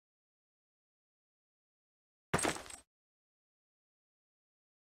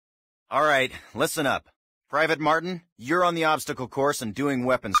All right, listen up. Private Martin, you're on the obstacle course and doing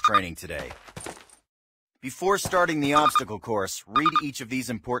weapons training today. Before starting the obstacle course, read each of these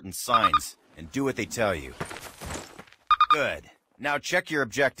important signs and do what they tell you. Good. Now check your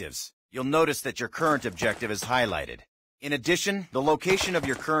objectives. You'll notice that your current objective is highlighted. In addition, the location of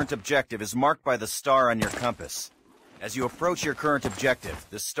your current objective is marked by the star on your compass. As you approach your current objective,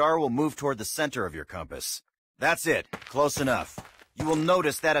 the star will move toward the center of your compass. That's it. Close enough. You will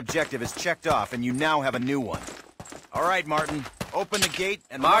notice that objective is checked off and you now have a new one. All right, Martin. Open the gate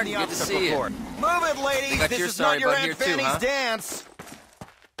and run the obstacle course. Move it, ladies! This is not your Aunt Fanny's dance!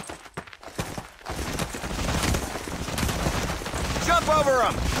 Jump over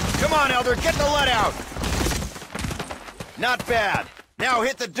them! Come on, Elder, get the lead out! Not bad. Now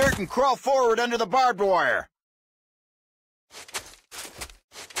hit the dirt and crawl forward under the barbed wire.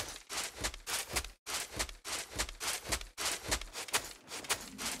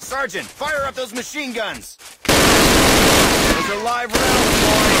 Sergeant, fire up those machine guns! Those are live rounds,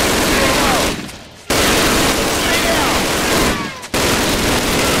 boys! Stay down!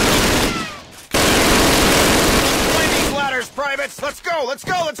 Play these ladders, privates! Let's go, let's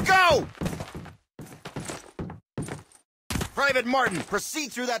go, let's go! Private Martin,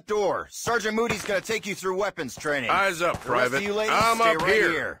 proceed through that door. Sergeant Moody's gonna take you through weapons training. Eyes up, Private. You ladies, I'm stay up right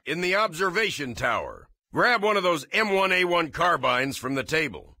here, in the observation tower. Grab one of those M1A1 carbines from the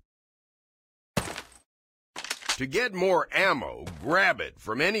table. To get more ammo, grab it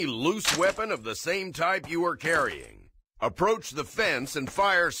from any loose weapon of the same type you are carrying. Approach the fence and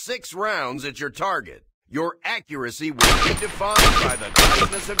fire 6 rounds at your target. Your accuracy will be defined by the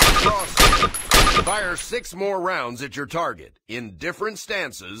tightness of your crosshair. Fire 6 more rounds at your target, in different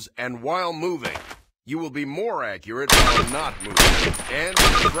stances and while moving. You will be more accurate while not moving, and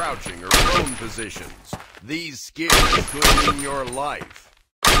in crouching or prone positions. These skills could mean your life.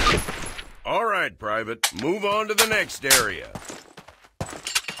 All right, Private, move on to the next area.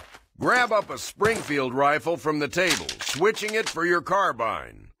 Grab up a Springfield rifle from the table, switching it for your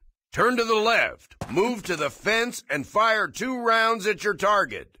carbine. Turn to the left, move to the fence, and fire 2 rounds at your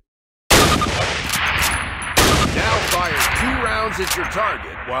target. Now fire 2 rounds at your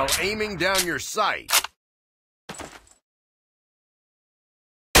target while aiming down your sight.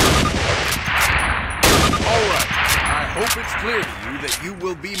 All right. I hope it's clear to you that you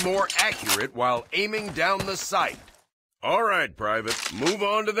will be more accurate while aiming down the sight. All right, Private, move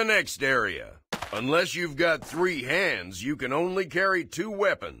on to the next area. Unless you've got 3 hands, you can only carry 2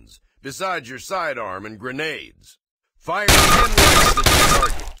 weapons, besides your sidearm and grenades. Fire 10 rounds at the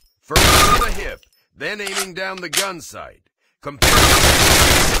target, first to the hip, then aiming down the gun sight. Compare.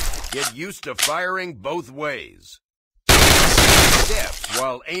 Get used to firing both ways. Steps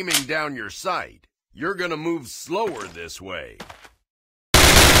while aiming down your sight. You're gonna move slower this way.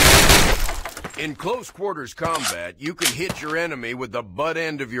 In close quarters combat, you can hit your enemy with the butt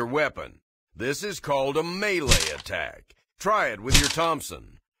end of your weapon. This is called a melee attack. Try it with your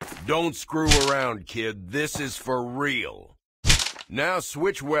Thompson. Don't screw around, kid. This is for real. Now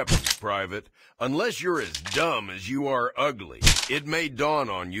switch weapons, Private. Unless you're as dumb as you are ugly, it may dawn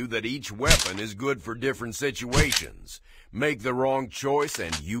on you that each weapon is good for different situations. Make the wrong choice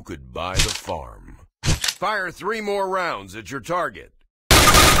and you could buy the farm. Fire 3 more rounds at your target.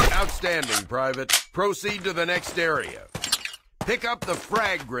 Outstanding, Private. Proceed to the next area. Pick up the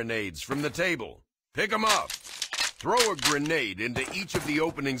frag grenades from the table. Pick them up. Throw a grenade into each of the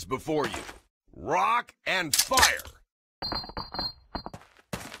openings before you. Rock and fire.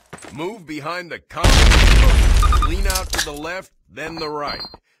 Move behind the combat. Lean out to the left, then the right.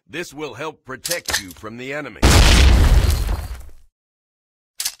 This will help protect you from the enemy.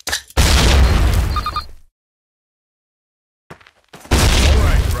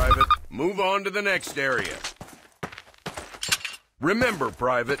 Private, move on to the next area. Remember,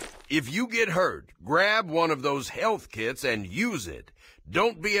 Private, if you get hurt, grab one of those health kits and use it.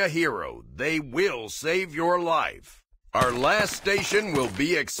 Don't be a hero. They will save your life. Our last station will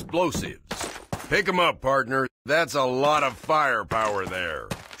be explosives. Pick 'em up, partner. That's a lot of firepower there.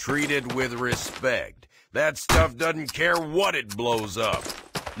 Treat it with respect. That stuff doesn't care what it blows up.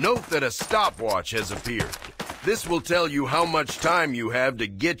 Note that a stopwatch has appeared. This will tell you how much time you have to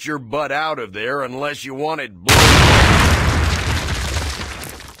get your butt out of there unless you want it blown.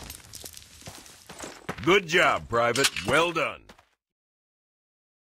 Good job, Private. Well done.